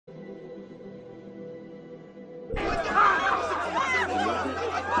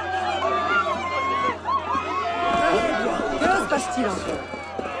style encore.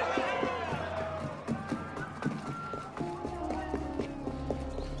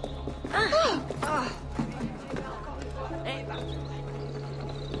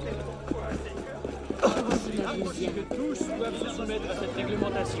 Que tous doivent se soumettre à cette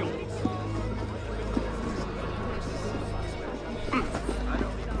réglementation.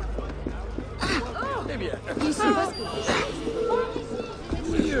 Eh bien. Il se passe quelque chose.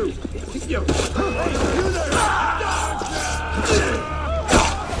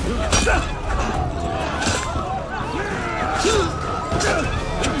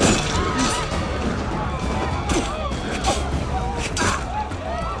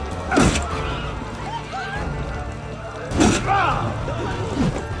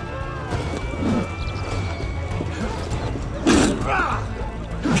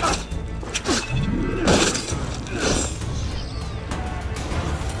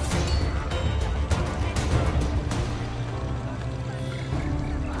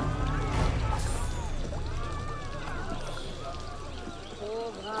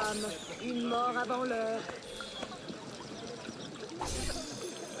 Une mort avant l'heure.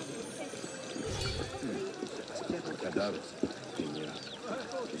 Cadavre.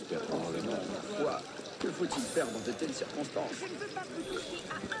 J'espère prendre le nom. Quoi? Que faut-il faire dans de telles circonstances? Je ne veux pas vous toucher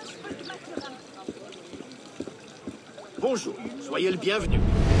à un cheveu de maturin. Bonjour, soyez le bienvenu.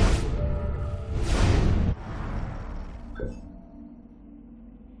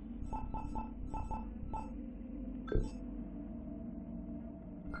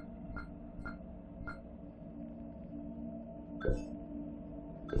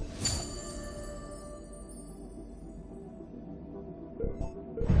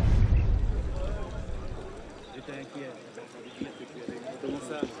 J'étais inquiet. Comment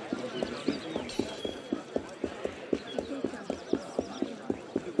ça?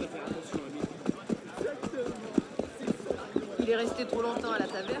 Il est resté trop longtemps à la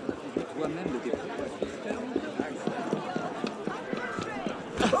taverne. Toi-même le découvres.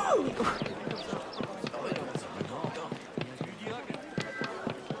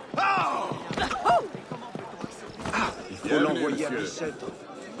 Il faut l'envoyer à Bicêtre.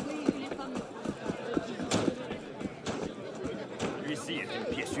 Celui-ci est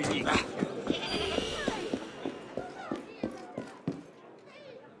une pièce unique.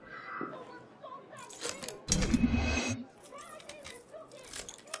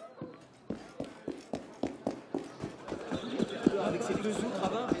 Avec ces deux outres à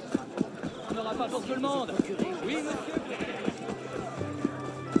vin, on n'aura pas pour tout le monde. Oui, monsieur.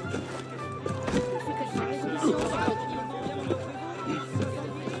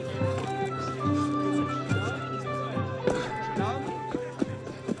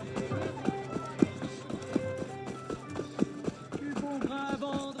 Du bon grain à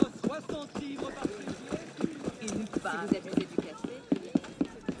vendre, 60 livres par chéquier. Une part. Si vous êtes du café.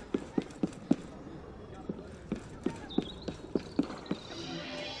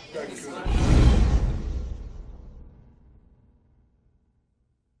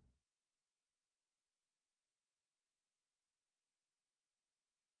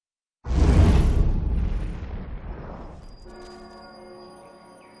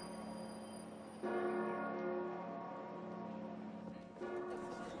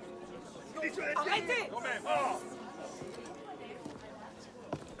 Arrêtez!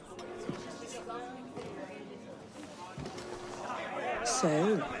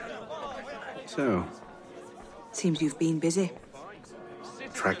 So, Seems you've been busy.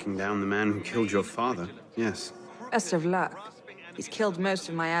 tracking down the man who killed your father, yes. Best of luck. He's killed most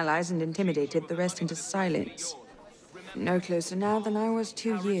of my allies and intimidated the rest into silence. No closer now than I was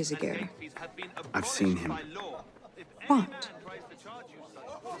 2 years ago. I've seen him. What?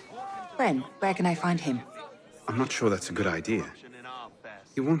 When? Where can I find him? I'm not sure that's a good idea.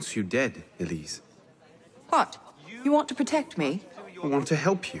 He wants you dead, Elise. What? You want to protect me? I want to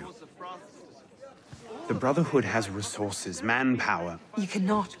help you. The Brotherhood has resources, manpower. You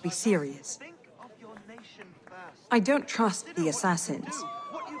cannot be serious. I don't trust the assassins.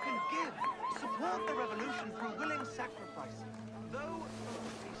 What you can give. Support the revolution through willing sacrifice. Though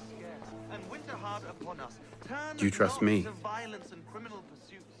be scarce and winter hard upon us, turn Do you trust me? to violence and criminal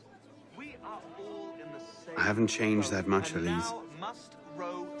pursuits. We are all in the same I haven't changed that much, and Elise. now must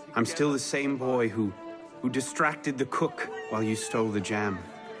row I'm still the together. same boy who distracted the cook while you stole the jam.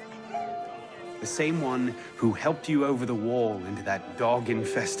 The same one who helped you over the wall into that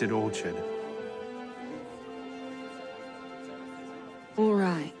dog-infested orchard. All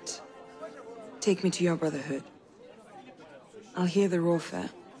right. Take me to your Brotherhood. I'll hear the raw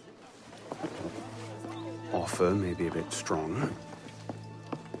fare. Offer may be a bit strong.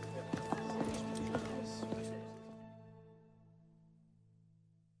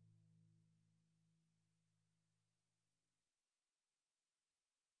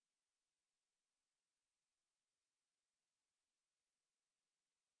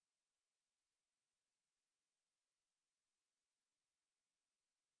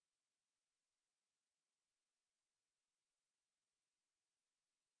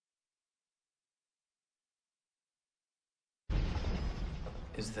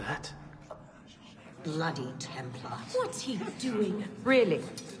 is that? Bloody Templar. What's he doing? Really?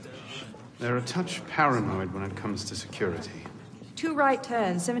 They're a touch paranoid when it comes to security. 2 right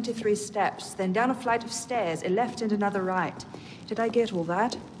turns, 73 steps, then down a flight of stairs, a left and another right. Did I get all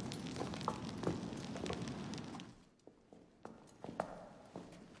that?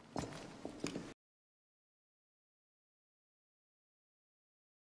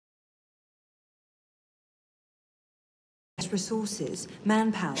 Resources,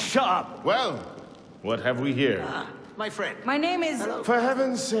 manpower. Shut up! Well, what have we here? My friend. My name is... For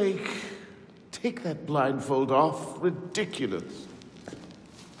heaven's sake, take that blindfold off. Ridiculous.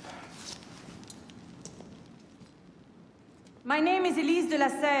 My name is Elise de la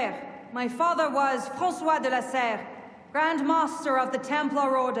Serre. My father was François de la Serre, Grand Master of the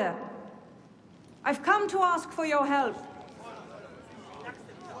Templar Order. I've come to ask for your help.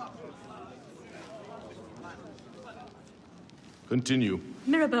 Continue.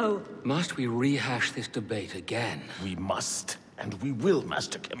 Mirabeau. Must we rehash this debate again? We must, and we will,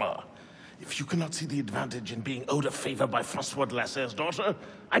 Master Kemar. If you cannot see the advantage in being owed a favor by François de la Serre's daughter,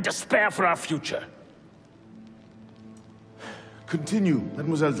 I despair for our future. Continue,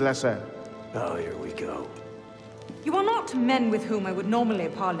 Mademoiselle de la Serre. Oh, here we go. You are not men with whom I would normally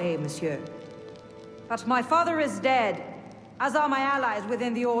parley, monsieur. But my father is dead, as are my allies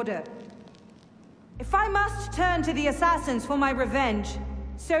within the Order. If I must turn to the assassins for my revenge,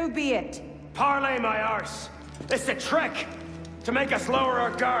 so be it. Parley, my arse! It's a trick! To make us lower our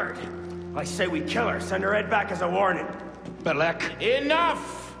guard! I say we kill her, send her head back as a warning. Belek.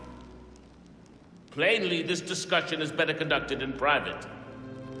 Enough! Plainly, this discussion is better conducted in private.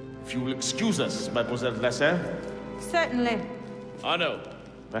 If you will excuse us, Mademoiselle de la Serre. Certainly. Arno,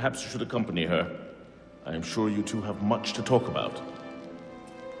 perhaps you should accompany her. I am sure you two have much to talk about.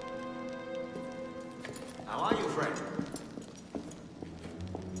 How are you, friend?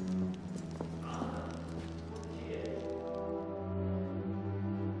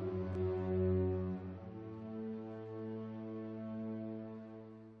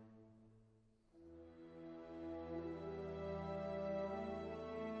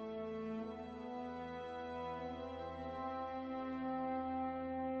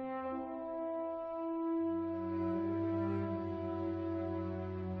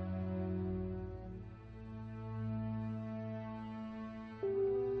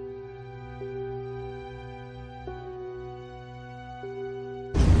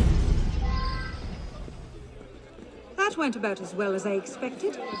 That went about as well as I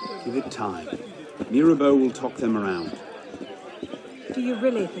expected. Give it time. Mirabeau will talk them around. Do you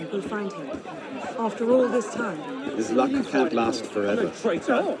really think we'll find him? After all this time? His luck can't last forever.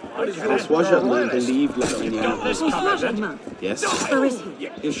 François Germain believed Laurignan. François Germain? Yes. Where is he?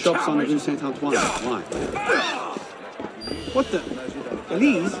 His shop's on Rue Saint-Antoine. Why? What the?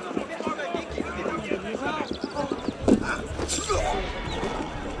 Elise?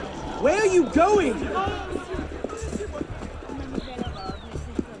 Where are you going?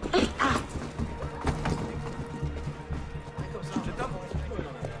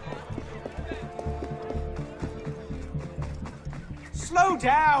 Slow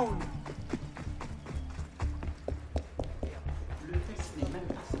down!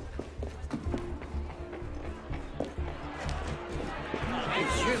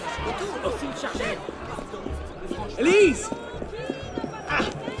 Elise!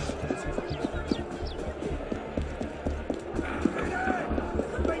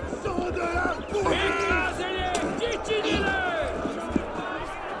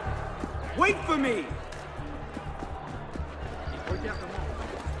 Wait for me!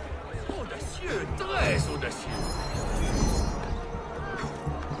 Audacieux, très audacieux.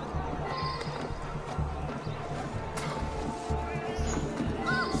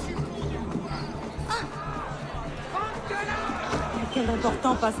 Quel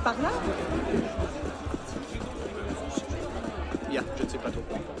important passe par là? Bien, je ne sais pas trop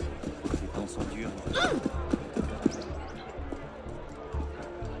quoi en penser. Les temps sont durs.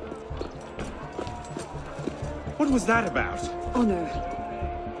 What was that about? Oh no.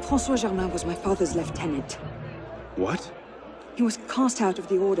 François Germain was my father's lieutenant. What? He was cast out of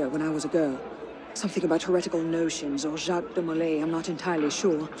the Order when I was a girl. Something about heretical notions or Jacques de Molay, I'm not entirely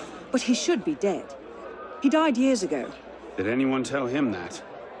sure. But he should be dead. He died years ago. Did anyone tell him that?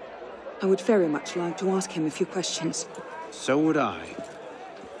 I would very much like to ask him a few questions. So would I.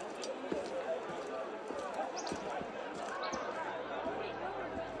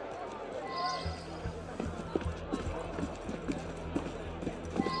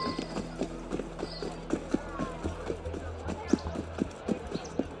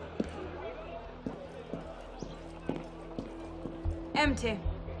 Empty.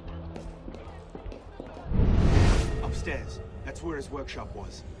 upstairs. That's where his workshop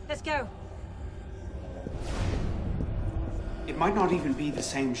was. Let's go. It might not even be the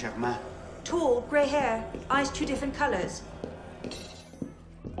same Germain. Tall, grey hair, eyes two different colors.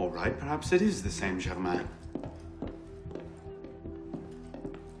 All right, perhaps it is the same Germain.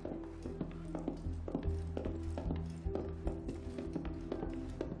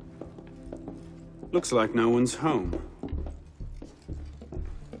 Looks like no one's home.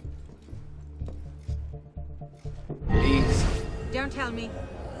 Please. Don't tell me.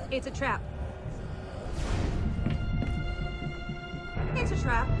 It's a trap. It's a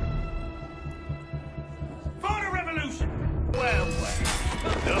trap. For the revolution! Well,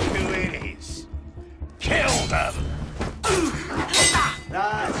 look who it is. Kill them!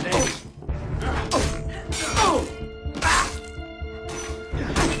 That's it.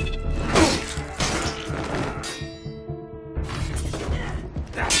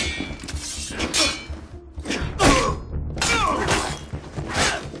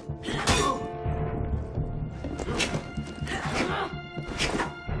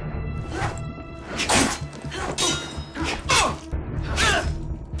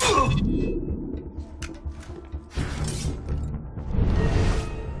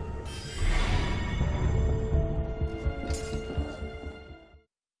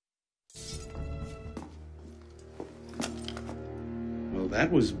 That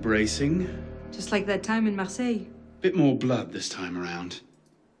was bracing. Just like that time in Marseille. Bit more blood this time around.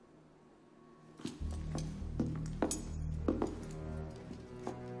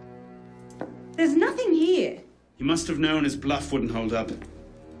 There's nothing here. He must have known his bluff wouldn't hold up.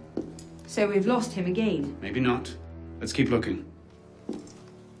 So we've lost him again. Maybe not. Let's keep looking.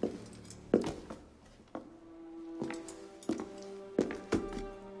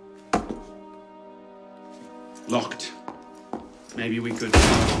 Locked. Maybe we could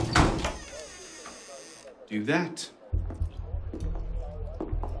do that.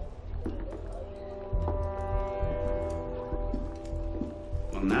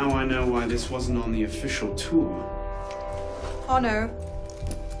 Well, now I know why this wasn't on the official tour. Arno,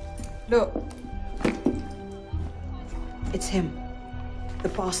 look. It's him. The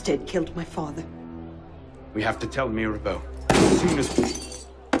bastard killed my father. We have to tell Mirabeau as soon as...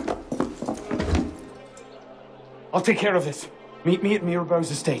 I'll take care of this. Meet me at Mirabeau's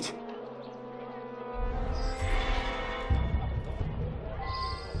estate.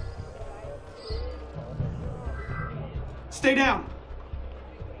 Stay down!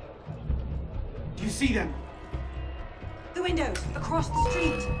 Do you see them? The windows, across the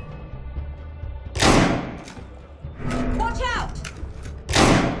street. Watch out!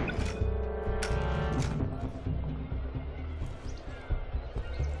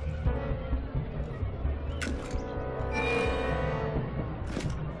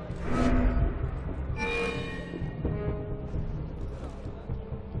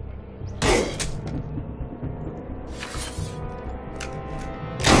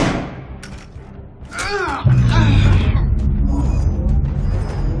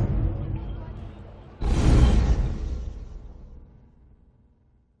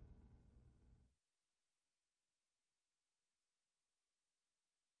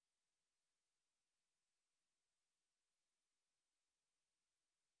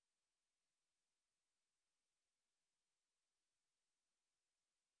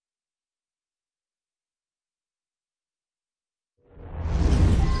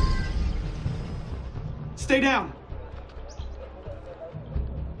 Stay down!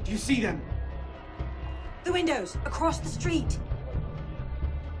 Do you see them? The windows, across the street.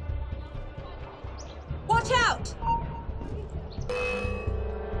 Watch out!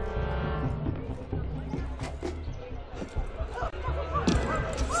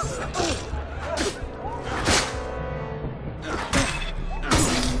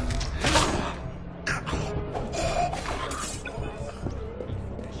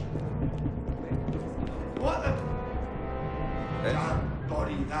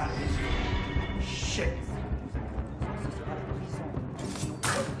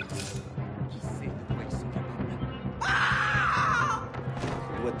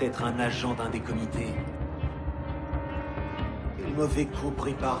 Être un agent d'un des comités. Quel mauvais coup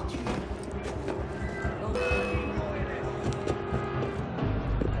prépares-tu?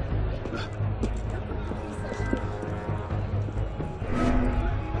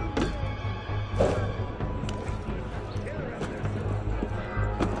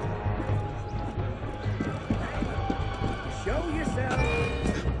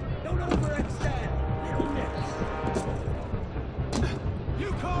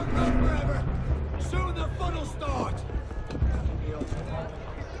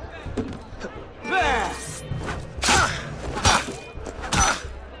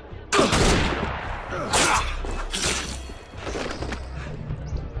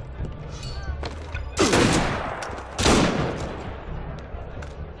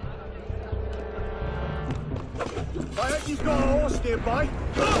 Templars nearby?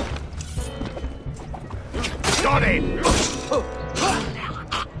 Got him!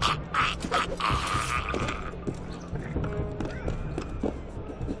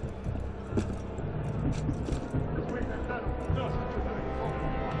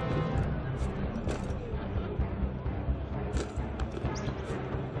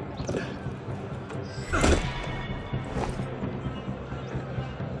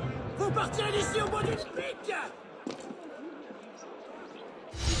 Vous partirez d'ici au bout d'une pique!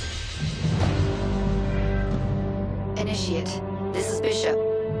 Initiate, this is Bishop.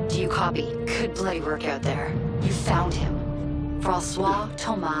 Do you copy? Good bloody work out there. You found him. Francois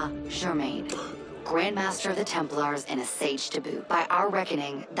Thomas Germain, Grandmaster of the Templars and a Sage to boot. By our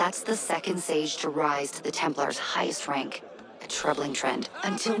reckoning, that's the second Sage to rise to the Templars' highest rank. A troubling trend.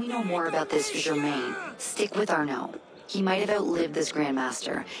 Until we know more about this Germain, stick with Arno. He might have outlived this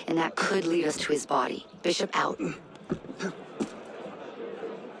Grandmaster, and that could lead us to his body. Bishop out.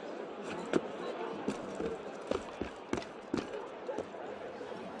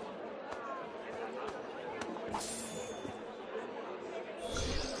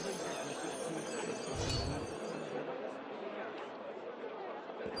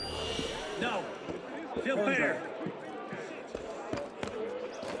 No! Feel fair!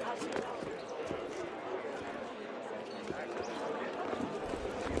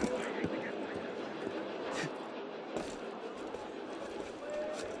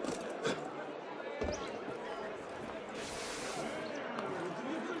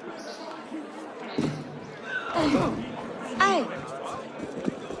 Hey!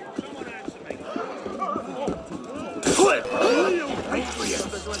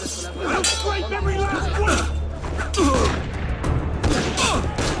 I'll scrape every last one!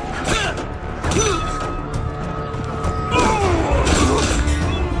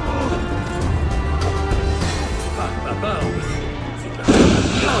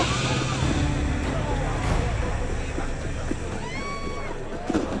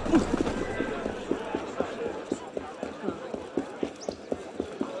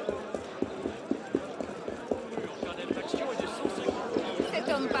 Cet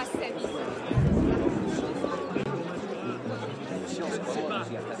homme passe sa vie.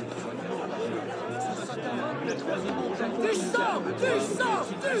 Du sang! Du sang!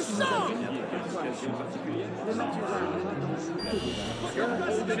 Du sang! You're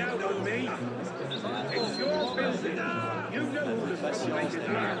busting out on me. It's your building. You know who the best make it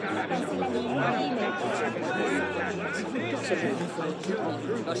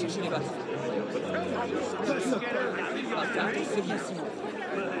Va chercher les bâtons. C'est bien, Simon.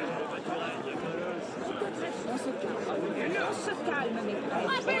 On se calme, mes frères.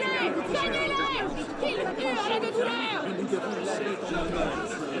 Frappez-les! Gagnez-les! Qu'ils hurlent de douleur!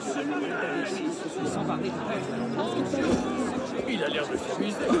 Sans parler de rêve. Il a l'air de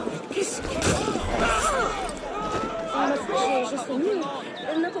s'amuser. Qu'est-ce qu'il Je suis nulle.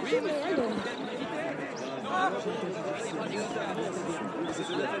 N'importe où, mais elle donne.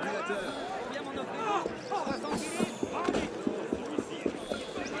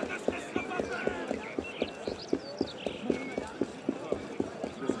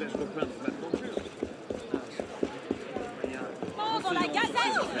 Dans la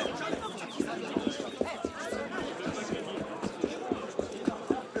gazette!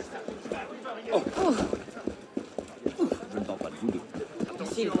 Je ne parle pas de vous deux.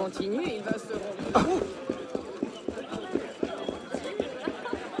 S'il continue, il va se rendre.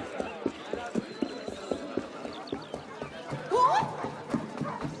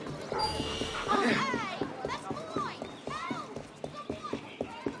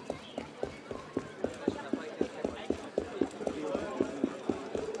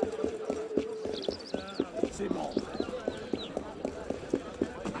 C'est bon.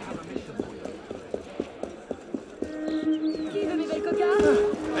 Qui veut mes belles coca?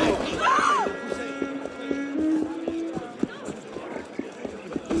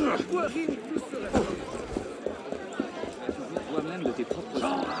 Toi-même de tes propres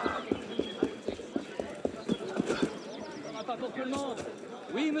gens. Pas pour tout le monde.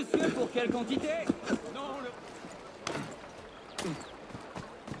 Oui, monsieur, pour quelle quantité? Non,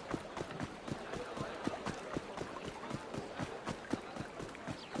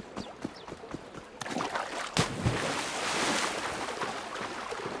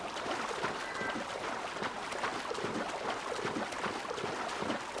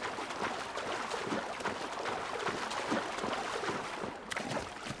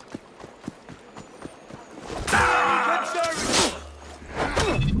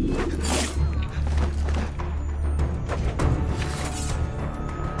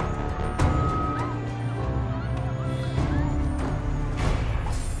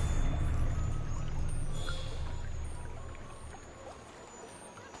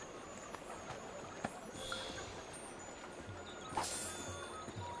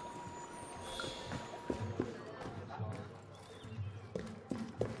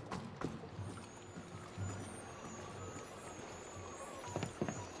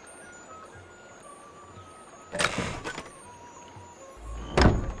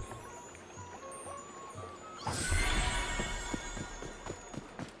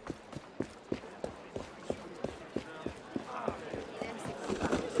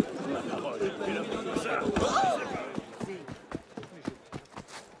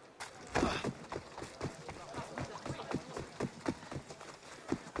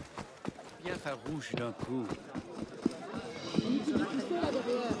 Bien faire rouge d'un coup.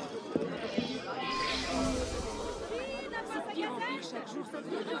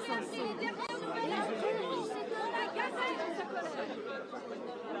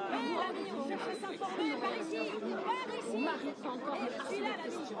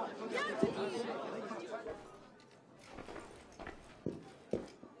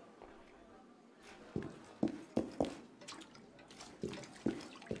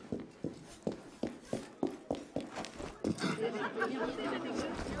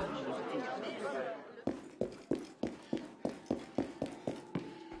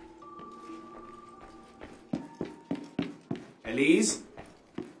 Elise?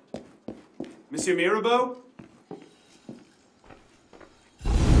 Monsieur Mirabeau?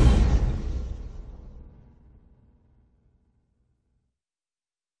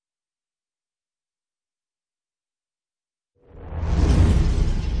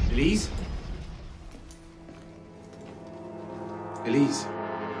 Elise? Elise?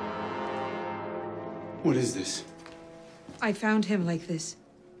 What is this? I found him like this.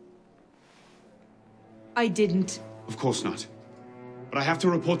 I didn't. Of course not. But I have to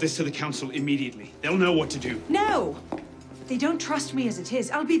report this to the council immediately. They'll know what to do. No! They don't trust me as it is.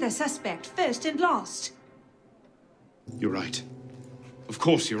 I'll be their suspect, first and last. You're right. Of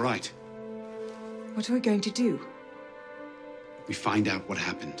course you're right. What are we going to do? We find out what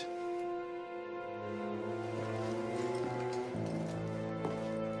happened.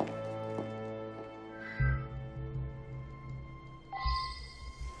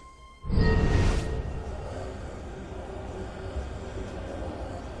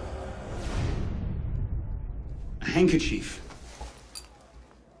 Handkerchief.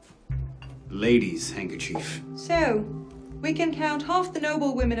 Lady's handkerchief. So, we can count half the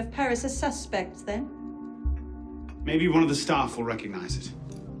noble women of Paris as suspects, then? Maybe one of the staff will recognize it.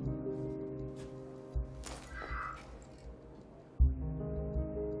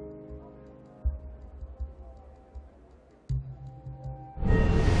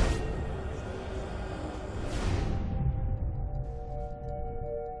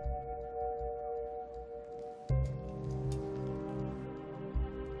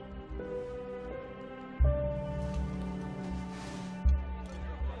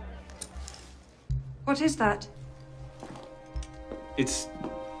 What is that? It's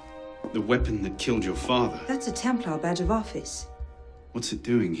the weapon that killed your father. That's a Templar badge of office. What's it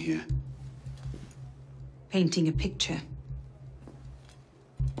doing here? Painting a picture.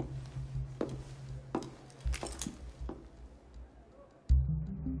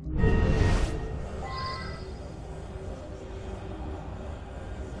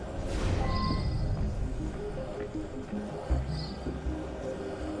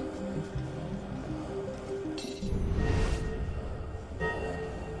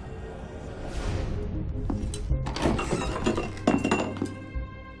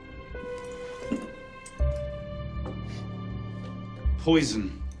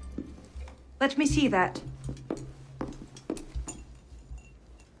 Poison. Let me see that.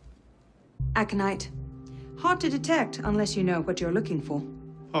 Aconite. Hard to detect unless you know what you're looking for.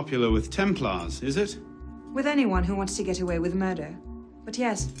 Popular with Templars, is it? With anyone who wants to get away with murder. But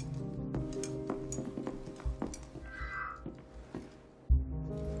yes.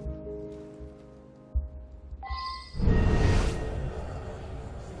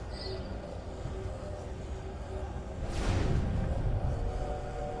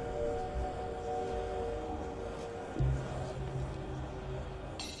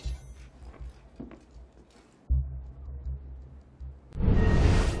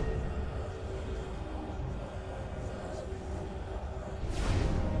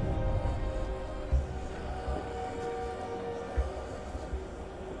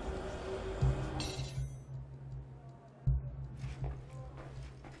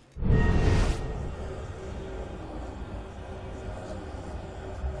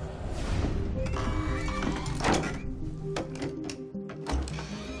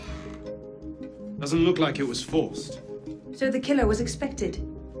 Doesn't look like it was forced. So the killer was expected?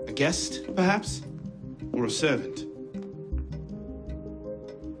 A guest, perhaps? Or a servant?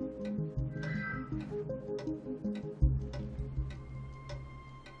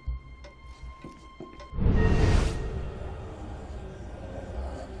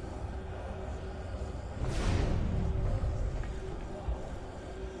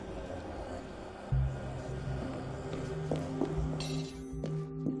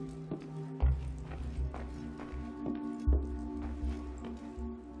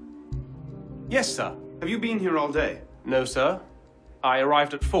 Yes, sir. Have you been here all day? No, sir. I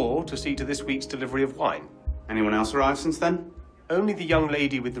arrived at 4 to see to this week's delivery of wine. Anyone else arrived since then? Only the young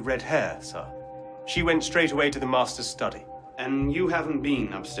lady with the red hair, sir. She went straight away to the master's study. And you haven't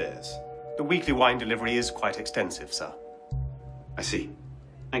been upstairs? The weekly wine delivery is quite extensive, sir. I see.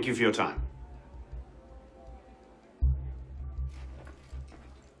 Thank you for your time.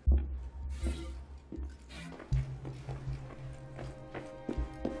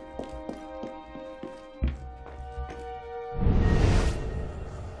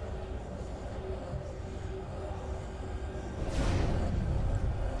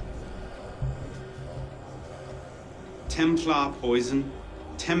 Templar poison,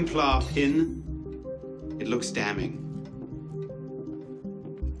 Templar pin. It looks damning.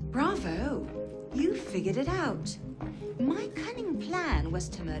 Bravo! You figured it out. My cunning plan was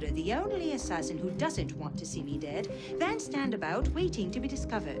to murder the only assassin who doesn't want to see me dead, then stand about waiting to be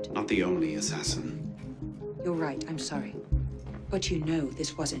discovered. Not the only assassin. You're right, I'm sorry. But you know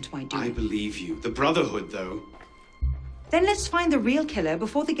this wasn't my doing. I believe you. The Brotherhood, though. Then let's find the real killer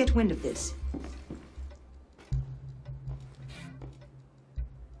before they get wind of this.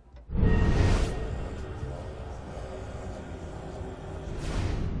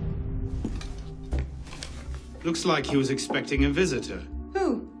 Looks like he was expecting a visitor.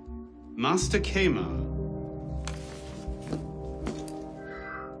 Who? Master Kema.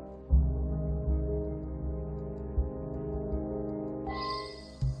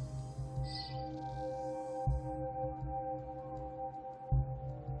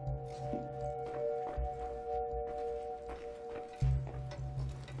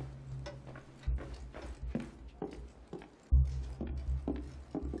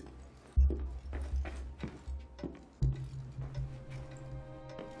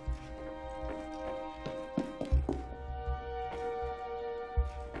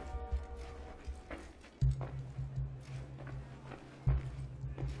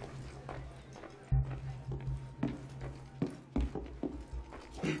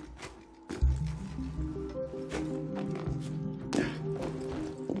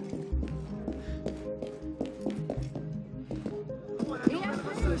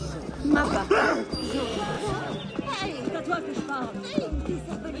 Mapa.